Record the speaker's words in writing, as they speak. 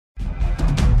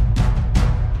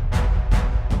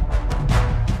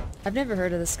I've never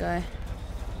heard of this guy.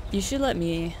 You should let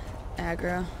me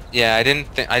aggro. Yeah, I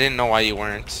didn't know why you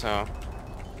weren't, so.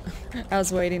 I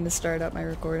was waiting to start up my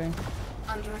recording.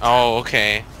 Under attack. Oh,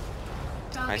 okay.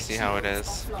 I Target see how it shields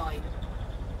is. offline.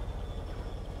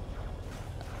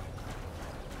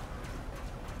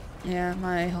 Yeah,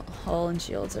 my hull and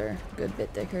shields are a good bit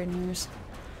thicker than yours.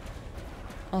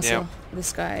 Also, Yep.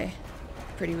 this guy,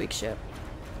 pretty weak ship.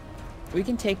 We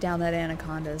can take down that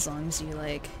anaconda as long as you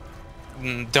like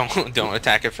Don't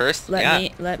attack it first. Yeah.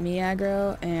 let me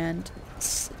aggro and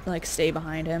like stay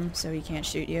behind him so he can't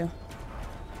shoot you.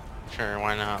 Sure,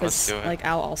 why not? Let's do it. Like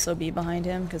I'll also be behind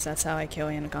him because that's how I kill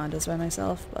anacondas by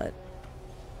myself. But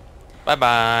Bye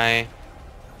bye.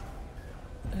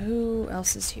 who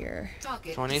else is here?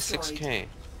 Target 26k. destroyed.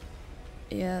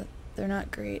 Yeah, they're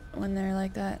not great when they're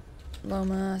like that.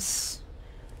 Lomas.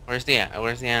 Where's the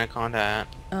anaconda at?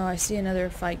 Oh, I see another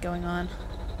fight going on.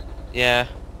 Yeah,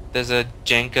 there's a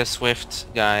Jenka Swift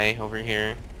guy over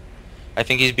here. I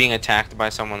think he's being attacked by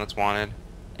someone that's wanted.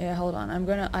 Yeah, hold on.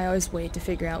 I always wait to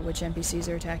figure out which NPCs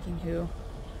are attacking who.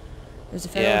 There's a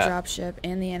federal dropship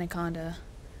and the anaconda.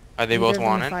 Are they Neither both of them are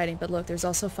wanted? fighting, but look, there's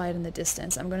also a fight in the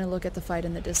distance. I'm gonna look at the fight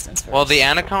in the distance first. Well, the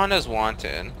anaconda's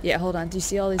wanted. Yeah, hold on. Do you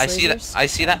see all these I lasers?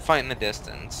 see that fight in the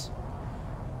distance.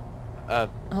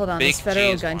 Hold on. Big This federal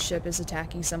G is gunship is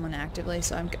attacking someone actively,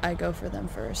 so I go for them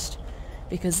first,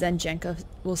 because then Jenka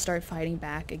will start fighting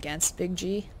back against Big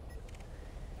G,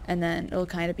 and then it'll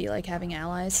kind of be like having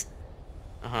allies.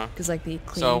 Uh-huh. Because like the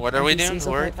clean So what are we doing? NPCs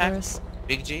will We're fight for attacking us.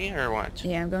 Big G or what?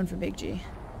 Yeah, I'm going for Big G.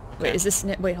 Okay. Wait, is this...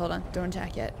 Wait, hold on. Don't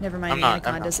attack yet. Never mind, I'm the not.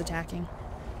 anaconda's attacking.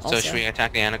 So Also. should we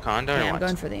attack the anaconda or Yeah, I'm what?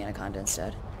 going for the anaconda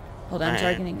instead. Hold on, I'm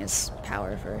Alright. targeting his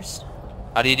power first.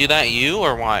 How do you do that? You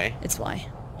or Y? It's Y.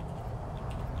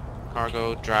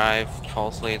 Cargo, drive,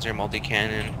 pulse laser,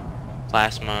 multi-cannon,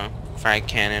 plasma, frag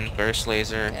cannon, burst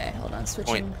laser, Okay, hold on,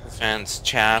 switching. point defense,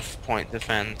 chaff, point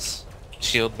defense,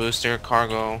 shield booster,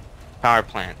 cargo, power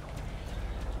plant.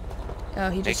 Oh,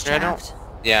 he Make just sure I don't- chaffed.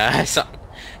 Yeah, I saw.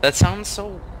 That sounds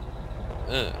so.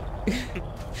 Ugh.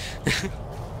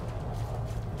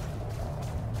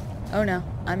 Oh no,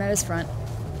 I'm at his front.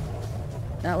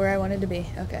 Not where I wanted to be.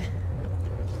 Okay.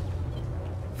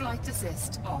 Flight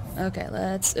assist off. Okay,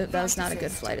 let's... that was Flight not a good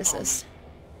assist flight on. assist.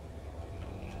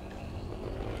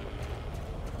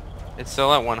 It's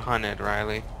still at 100,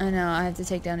 Riley. I know, I have to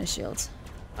take down his shields.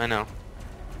 I know.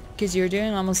 Because you're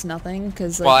doing almost nothing,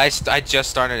 because like... Well, I just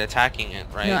started attacking it,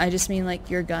 right? No, I just mean like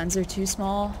your guns are too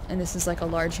small, and this is like a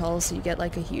large hull, so you get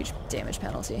like a huge damage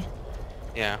penalty.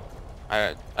 Yeah.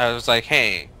 I was like,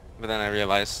 hey, but then I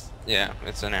realized, yeah,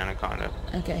 it's an anaconda.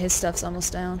 Okay, his stuff's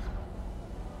almost down.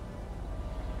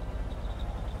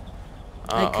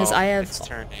 Like, 'cause I have... It's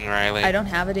turning, Riley. I don't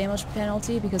have a damage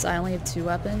penalty because I only have 2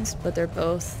 weapons, but they're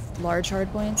both large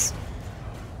hard points.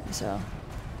 So,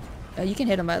 you can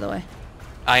hit him, by the way.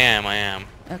 I am.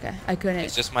 Okay, I couldn't.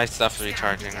 It's just my stuff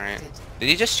recharging, right? Did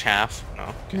he just chaff?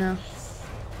 No. No,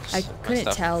 I My couldn't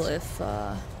stuff- tell if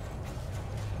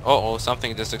Oh,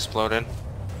 something just exploded.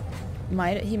 he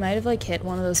might have like hit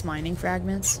one of those mining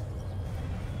fragments.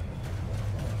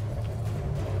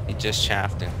 He just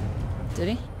chaffed it. Did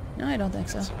he? No, I don't think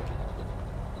so.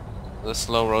 The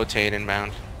slow rotate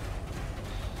inbound.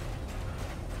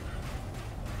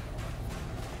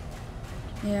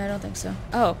 Yeah, I don't think so.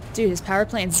 Oh, dude, his power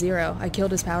plant's 0. I killed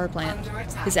his power plant. Under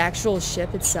attack. His actual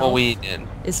ship itself Well, we did.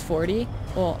 is 40.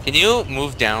 Well, Can you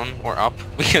move down or up?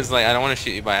 Because like I don't want to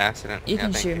shoot you by accident. you Yeah,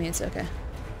 can thank shoot you. me, it's okay.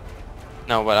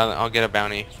 No, but I'll get a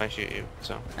bounty if I shoot you.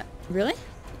 So Really?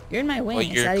 You're in my wing. Well,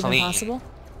 Is you're that even clean. possible?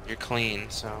 you're clean.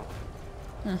 So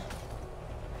I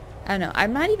don't know. I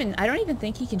don't even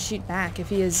think he can shoot back if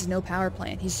he has no power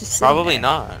plant. He's just sitting probably there.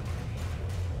 not.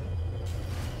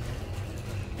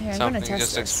 Here, I'm Something gonna test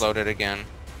just this. exploded again.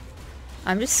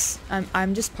 I'm just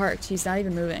parked. He's not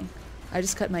even moving. I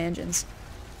just cut my engines.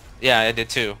 Yeah, I did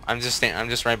too. I'm just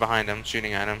right behind him,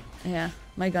 shooting at him. Yeah,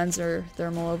 my guns are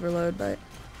thermal overload, but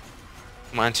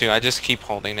Mine too. I just keep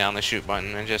holding down the shoot button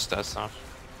and it just does stuff.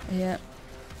 yeah.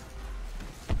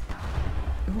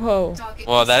 Whoa, Target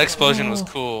Well, that destroyed. explosion was Oh.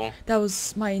 cool. that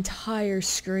was my entire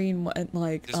screen went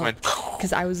like Just went.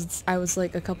 because I was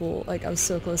like I was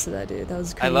so close to that dude. That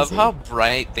was crazy. I love how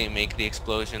bright they make the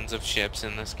explosions of ships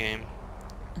in this game.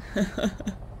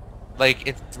 Like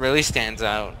it really stands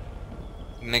out.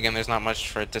 And again, there's not much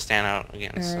for it to stand out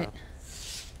against. Right.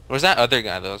 So. Where's that other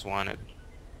guy that was wanted?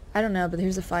 I don't know, but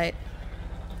here's a fight.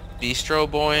 Bistro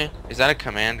boy? Is that a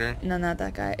commander? No, not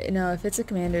that guy. No, if it's a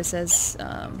commander, it says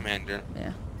Commander.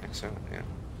 yeah. Excellent. Yeah.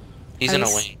 He's I in a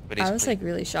was- wing, but he's. I was clean. like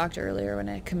really shocked earlier when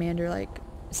a commander like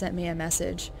sent me a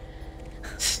message.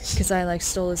 Because I like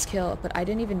stole his kill, but I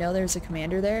didn't even know there was a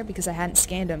commander there because I hadn't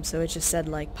scanned him, so it just said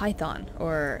like Python,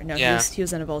 or no, Yeah. he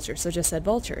was in a Vulture, so it just said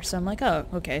Vulture. So I'm like, oh,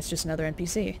 okay, it's just another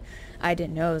NPC. I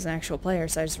didn't know it was an actual player,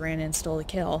 so I just ran in and stole the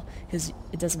kill, because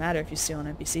it doesn't matter if you steal an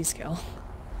NPC's kill.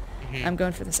 Mhm. I'm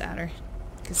going for this adder.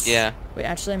 Yeah. Wait,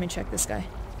 actually, let me check this guy.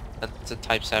 That's a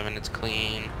Type 7. It's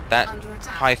clean. That Under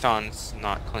attack. Python's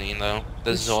not clean though.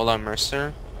 The Which- Zola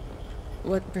Mercer,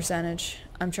 What percentage?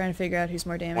 I'm trying to figure out who's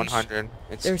more damaged. 100.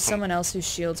 It's There's someone else whose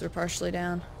shields were partially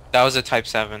down. That was a Type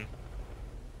 7.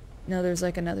 No, there's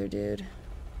like another dude.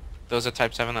 There was a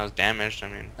Type 7 that was damaged. I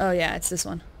mean, Oh yeah, it's this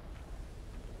one.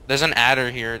 there's an adder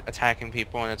here attacking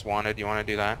people and it's wanted. You want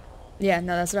to do that? Yeah,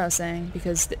 no, that's what I was saying,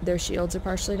 because their shields are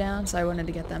partially down, so I wanted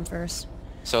to get them first.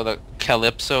 So the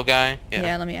Calypso guy.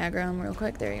 Yeah, let me aggro him real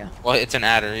quick. There you go. Well, it's an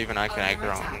adder. Even I can Under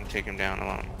aggro attack. him and take him down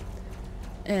alone.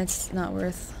 And it's not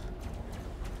worth...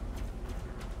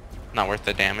 Not worth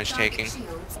the damage Target taking.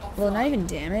 shields Well, not offline. even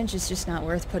damage, it's just not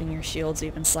worth putting your shields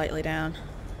even slightly down.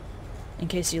 In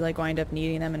case you like wind up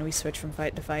needing them and we switch from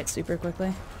fight to fight super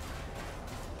quickly.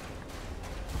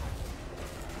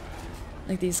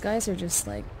 Like, these guys are just,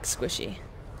 like, squishy.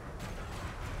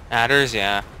 Adders,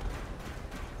 yeah.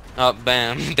 Oh,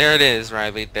 bam. There it is,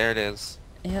 Riley. There it is.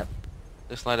 Yep.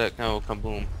 Just let it go.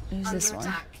 Kaboom. Who's Under this one?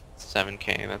 attack.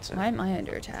 7k, that's it. Why am I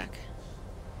under attack?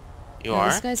 You No, are?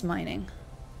 This guy's mining.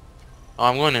 Oh,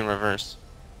 I'm going in reverse.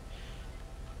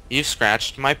 You've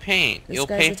scratched my paint. This You'll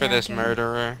guy's pay for this, attacking.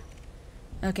 murderer.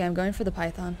 Okay, I'm going for the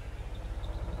Python.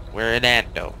 Where it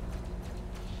at, though?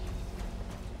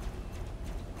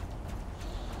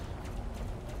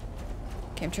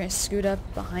 Okay, I'm trying to scoot up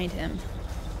behind him.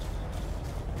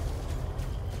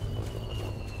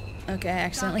 Okay, I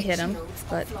accidentally hit him,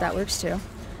 but that works too.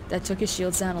 That took his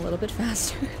shields down a little bit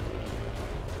faster.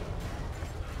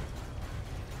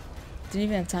 Didn't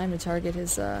even have time to target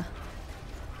his, I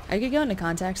could go into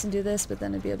contacts and do this, but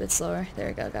then it'd be a bit slower. There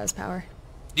we go, got his power.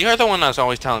 You're the one that was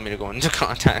always telling me to go into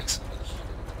contacts.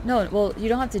 No, well, you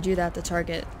don't have to do that to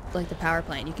target, like, the power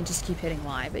plant. You can just keep hitting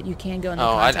Y, but you can go into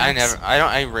Oh, contacts.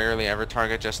 I rarely ever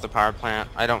target just the power plant.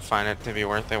 I don't find it to be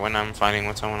worth it when I'm fighting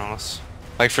with someone else.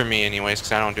 Like for me anyways,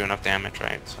 because I don't do enough damage,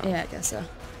 right? So Yeah, I guess so.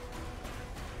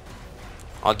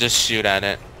 I'll just shoot at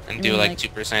it and do mean, like like-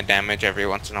 2% damage every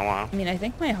once in a while. I mean, I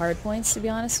think my hard points, to be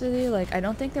honest with you, like, I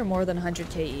don't think they're more than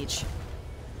 100k each.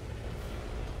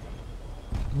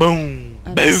 Boom! I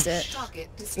Boom! missed it. Target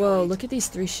destroyed. Whoa, look at these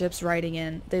 3 ships riding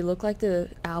in. They look like the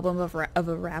album of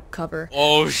a rap cover.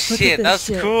 Oh Look at shit, this that's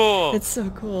ship. cool! It's so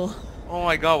cool. Oh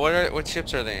my god, what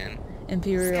ships are they in?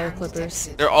 Imperial Scan Clippers.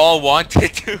 detected. They're all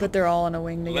wanted to. But they're all on a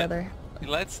wing together.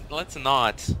 Let's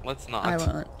not. I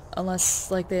won't.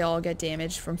 Unless, like, they all get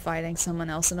damaged from fighting someone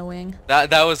else in a wing.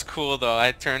 That was cool though.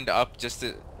 I turned up just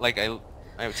to like I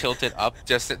tilted up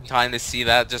just in time to see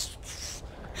that. Just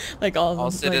Like, all all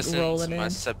of them, like, citizens rolling in.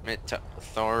 must submit to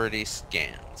authority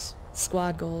scans.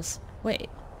 Squad goals. Wait,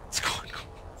 It's going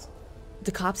cool.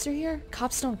 the cops are here?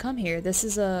 Cops don't come here. This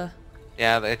is a...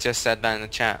 Yeah, it just said that in the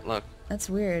chat. Look. That's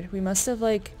weird. We must have,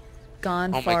 like,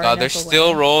 gone Oh far my god, they're enough still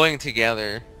away. rolling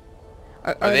together.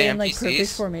 Are they they in, like, perfect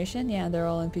NPCs? formation? Yeah, they're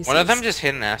all NPCs. One of them just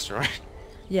hit an asteroid.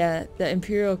 Yeah, the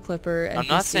Imperial Clipper NPC I'm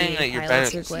not saying that you're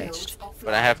pilots better- are glitched. Shields offline.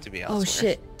 But I have to be elsewhere. Oh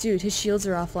shit, dude, his shields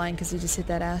are offline because he just hit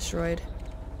that asteroid.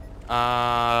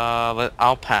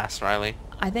 I'll pass, Riley.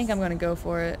 I think I'm gonna go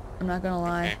for it. I'm not gonna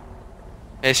lie.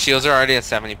 Okay. His shields are already at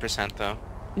 70% though.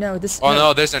 No, this. Oh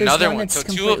no, there's another one one. that's So two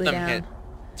of completely them down. hit.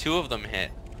 Two of them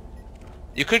hit.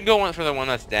 You could go in for the one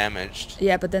that's damaged.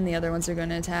 Yeah, but then the other ones are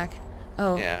gonna attack.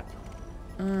 Oh. Yeah.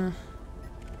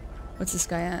 What's this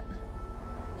guy at?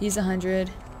 He's 100.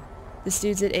 This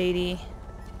dude's at 80.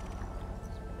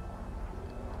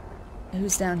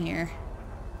 Who's down here?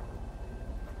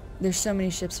 There's so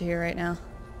many ships here right now.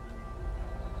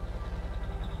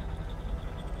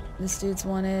 This dude's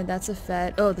wanted. That's a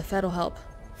Fed. Oh, the Fed will help.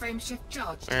 Frame shift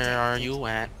charge Where are detected. you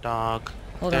at, dog?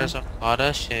 Hold There's on. a lot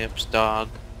of ships, dog.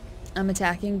 I'm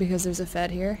attacking because there's a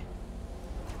Fed here.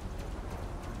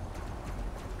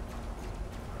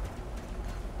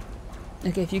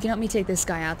 Okay, if you can help me take this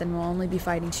guy out, then we'll only be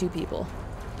fighting 2 people.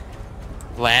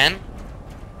 Lan?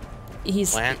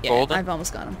 He's Land yeah, golden? I've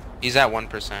almost got him. He's at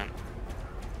 1%.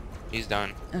 He's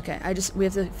done. Okay, we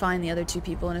have to find the other 2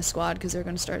 people in his squad because they're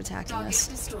going to start attacking Target us.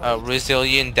 destroyed.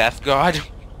 Resilient Death God?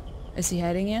 Is he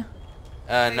heading you?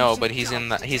 No, but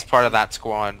he's part of that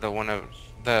squad. The one of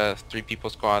the 3 people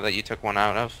squad that you took one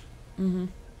out of. Mm-hmm.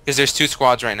 Because there's 2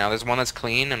 squads right now. There's one that's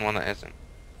clean and one that isn't.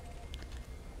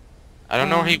 I don't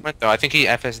know where he went though. I think he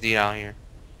FSD'd out here.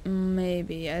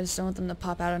 Maybe. I just don't want them to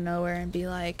pop out of nowhere and be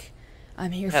like,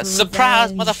 I'm here Yeah, for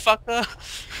surprise, revenge.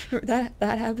 motherfucker!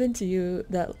 That happened to you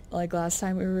that like last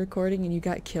time we were recording and you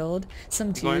got killed.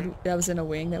 Some You going? dude that was in a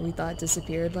wing that we thought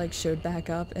disappeared like showed back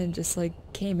up and just like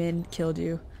came in, killed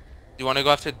you. You want to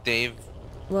go after Dave?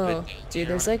 Whoa, dude, You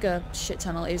there's like a shit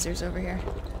ton of lasers over here.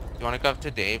 want to go after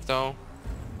Dave though?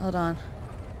 Hold on.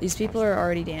 These people are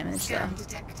already damaged though. Scan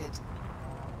detected.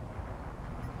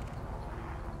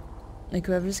 Like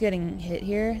whoever's getting hit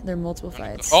here, there are multiple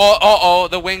fights. Oh,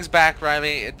 the wing's back,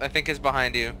 Riley. I think it's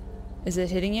behind you. Is it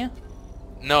hitting you?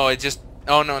 No, it just...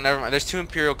 Oh, no, never mind. There's 2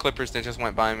 Imperial Clippers that just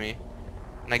went by me.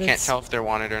 And I can't That's tell if they're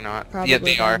wanted or not. Yeah, probably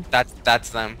they are. them. That's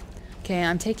them. Okay,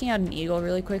 I'm taking out an eagle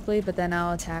really quickly, but then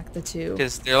I'll attack the 2.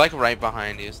 Because they're like right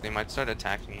behind you, so they might start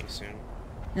attacking you soon.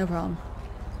 No problem.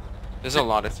 There's a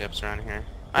lot of tips around here.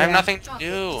 I have Yeah. nothing to Target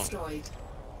do. destroyed.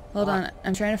 Hold on,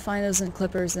 I'm trying to find those in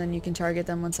clippers, then you can target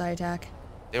them once I attack.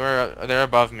 They're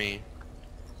above me.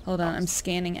 Hold on, I'm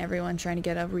scanning everyone, trying to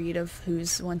get a read of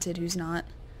who's wanted, who's not.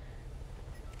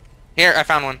 Here, I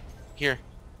found one. Here.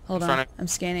 Hold In front on, I'm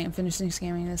scanning, I'm finishing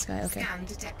scanning this guy, okay. Scan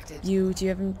detected. Do you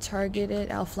have him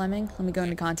targeted, Al Fleming? Let me go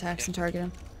into contacts and target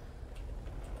him.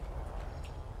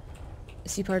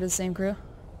 Is he part of the same crew?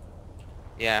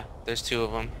 Yeah, there's 2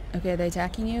 of them. Okay, are they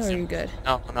attacking you, or are you good?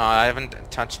 No, I haven't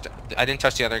touched... I didn't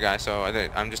touch the other guy, so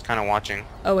I'm just kind of watching.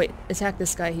 Oh wait, attack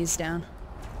this guy, he's down.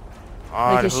 Oh,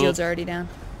 Like his who? shield's already down.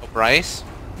 Oh, Bryce?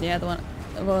 Yeah, the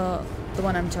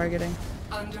one I'm targeting.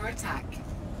 Under attack.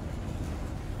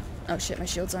 Oh shit, my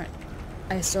shields aren't.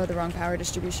 I still have the wrong power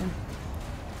distribution.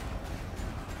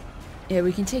 Yeah,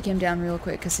 we can take him down real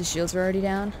quick because his shields are already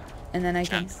down. And then I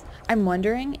can... Chance. I'm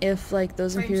wondering if, like,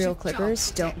 those Frame Imperial shift job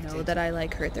Clippers don't know detected. that I,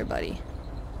 like, hurt their buddy.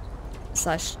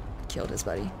 Slash, killed his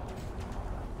buddy.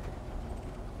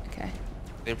 Okay.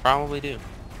 They probably do.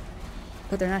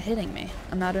 But they're not hitting me.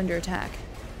 I'm not under attack.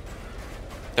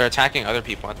 They're attacking other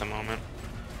people at the moment.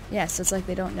 Yeah, so it's like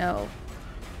they don't know.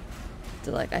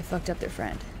 They're like, I fucked up their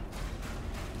friend.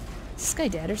 Is this guy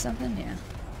dead or something? Yeah.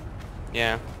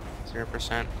 Yeah,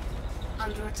 0%.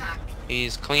 Under attack.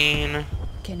 He's clean.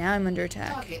 Okay, now I'm under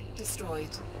attack. Target destroyed.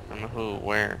 I don't know who,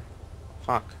 where.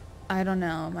 Fuck. I don't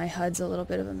know. My HUD's a little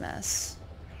bit of a mess.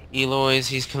 Eloy's,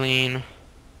 he's clean.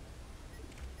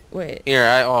 Wait. Here,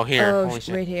 here. Oh, Holy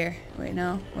shit. right here. Wait,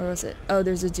 no. Where was it? Oh,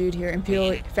 there's a dude here.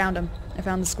 Imperial. Found him. I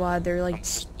found the squad. They're like,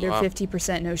 they're Blew up.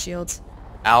 50% no shields.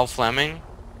 Al Fleming?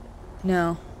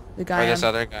 No. The Or guy this I'm,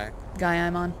 other guy? guy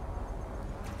I'm on.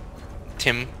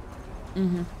 Tim?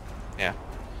 Mm-hmm. Yeah.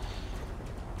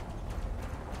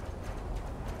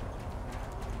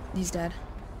 He's dead.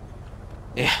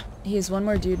 Yeah. He has one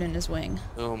more dude in his wing.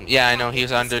 Boom. Yeah, I know,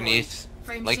 he's underneath.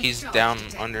 Frame Like, shift he's charge down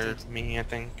detected. under me, I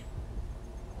think.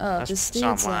 Oh, That's this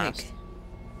some dude's last. like...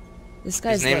 This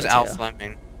guy's His name's low, Al too.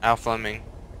 Fleming. Al Fleming.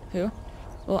 Who?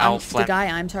 Well, Al the Fleming. guy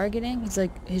I'm targeting, he's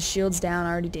like, his shield's down,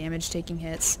 already damaged, taking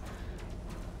hits.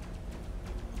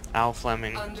 Al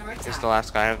Fleming Under is attack. the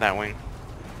last guy of that wing.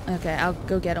 Okay, I'll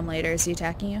go get him later. Is he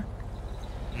attacking you?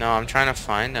 No, I'm trying to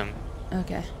find him.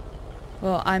 Okay.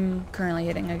 Well, I'm currently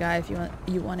hitting a guy if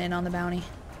you want in on the bounty.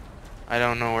 I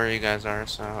don't know where you guys are,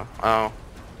 so... Oh.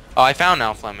 Oh, I found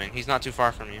Al Fleming. He's not too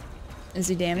far from you. Is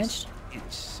he damaged?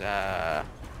 He's,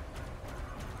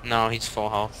 No, he's full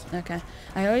health. Okay.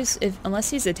 I always,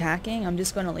 unless he's attacking, I'm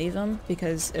just going to leave him,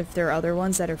 because if there are other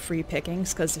ones that are free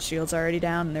pickings, because the shield's already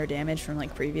down and they're damaged from,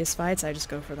 like, previous fights, I just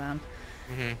go for them.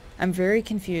 Mm-hmm. I'm very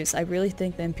confused. I really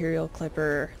think the Imperial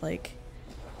Clipper, like,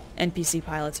 NPC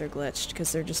pilots are glitched,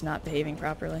 because they're just not behaving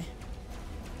properly.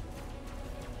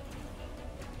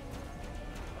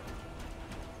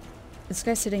 This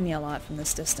guy's hitting me a lot from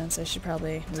this distance. I should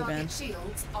probably move in. Target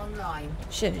shields online.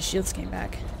 Shit, his shields came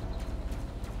back.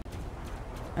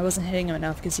 I wasn't hitting him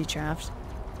enough because he trapped.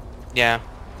 Yeah,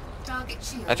 Target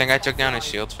shields I think I took down his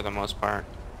offline. shields for the most part.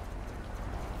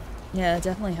 Yeah, that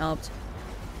definitely helped.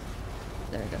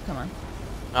 There we go, come on.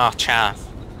 Oh, chaff.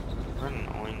 What an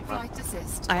annoying bro. Flight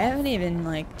assist. I haven't even,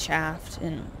 like, chaffed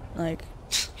in, like,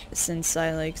 since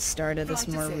I, like, started this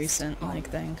Flight more assist recent, on. like,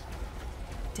 thing.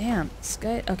 Damn, this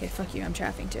guy... Okay, fuck you, I'm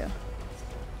chaffing too.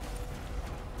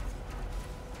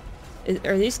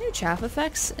 Are these new chaff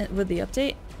effects with the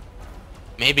update?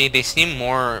 Maybe they seem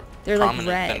more They're, like, prominent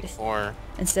red. than before.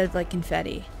 Instead of, like,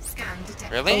 confetti. Scan detected.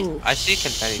 Really? Oh, I see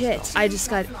confetti shit. still. I just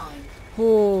got... Offline.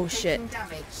 Oh, Taking shit.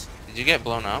 damage. Did you get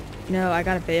blown up? No, I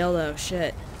got a bail, though.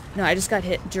 Shit. No, I just got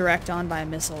hit direct on by a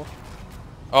missile.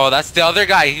 Oh, that's the other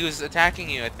guy. He was attacking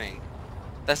you, I think.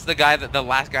 That's the guy the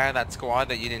last guy of that squad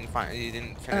that you didn't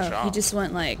finish Oh, off. he just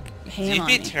went, like, ham You'd on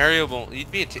be me. terrible.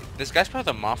 This guy's part of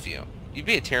the mafia. You'd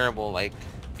be a terrible like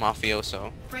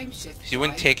mafioso. Frame shift. You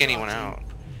wouldn't drive take anyone charging.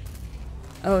 out.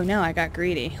 Oh, no, I got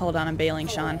greedy. Hold on, I'm bailing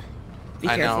Sean. Be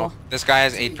I careful. know. This guy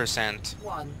has 2, 8%.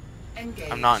 1.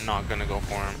 Engage. I'm not gonna go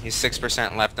for him. He's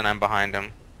 6% left and I'm behind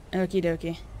him. Okie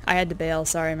dokie. I had to bail.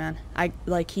 Sorry, man.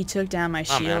 He took down my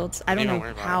Oh, man. shields. I don't Don't know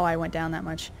worry about how it. I went down that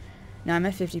much. No, I'm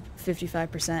at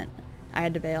 55%. I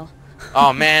had to bail.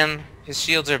 Oh man, his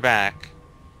shields are back.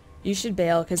 You should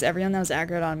bail, because everyone that was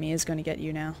aggroed on me is going to get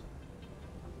you now.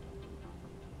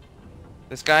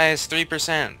 This guy is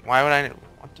 3%. Why would I...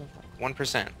 What the fuck?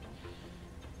 1%.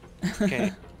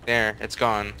 Okay, there, it's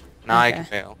gone. Now I can Okay.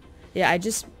 fail. Yeah, I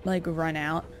just, run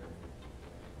out.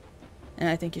 And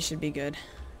I think you should be good.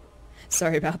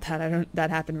 Sorry about that. That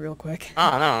happened real quick.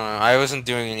 Oh, no, I wasn't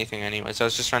doing anything anyways. I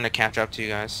was just trying to catch up to you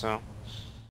guys, so...